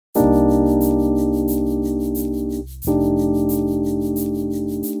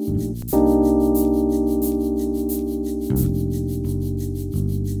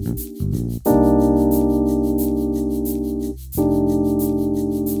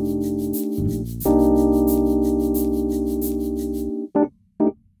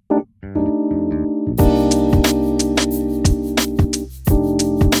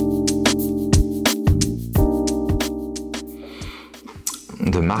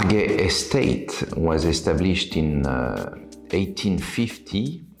Marguet estate was established in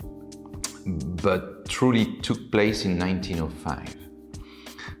 1850, but truly took place in 1905.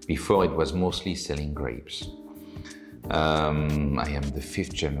 Before, it was mostly selling grapes. I am the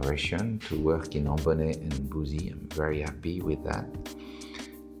 5th generation to work in Ambonnet and Bouzy. I'm very happy with that.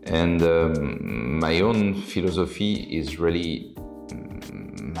 And my own philosophy is really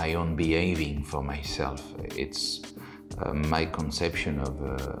my own behaving for myself. It's my conception of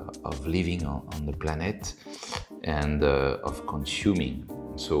living on the planet and of consuming.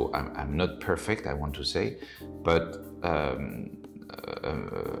 So I'm not perfect, I want to say, but a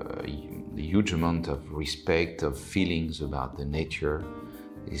huge amount of respect, of feelings about the nature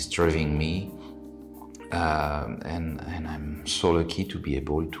is driving me. And I'm so lucky to be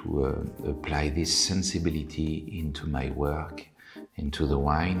able to apply this sensibility into my work, into the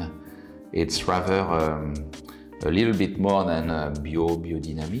wine. It's rather a little bit more than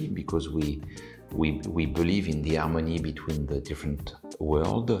biodynamic, because we believe in the harmony between the different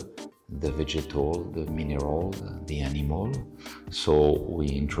world, the vegetal, the mineral, the animal. So we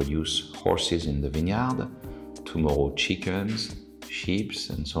introduce horses in the vineyard, tomorrow chickens, sheep,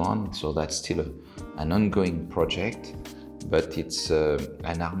 and so on. So that's still an ongoing project, but it's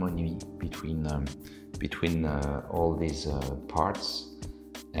an harmony between all these parts.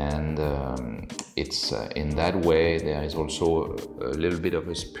 And it's in that way there is also a little bit of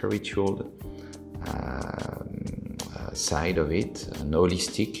a spiritual side of it, an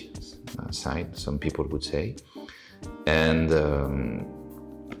holistic side, some people would say, and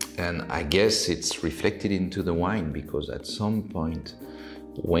I guess it's reflected into the wine, because at some point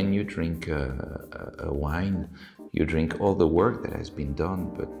when you drink a wine, you drink all the work that has been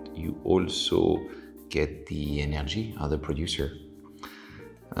done, but you also get the energy of the producer.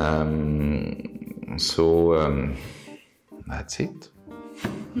 That's it.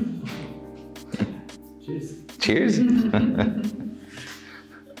 Cheers. Cheers.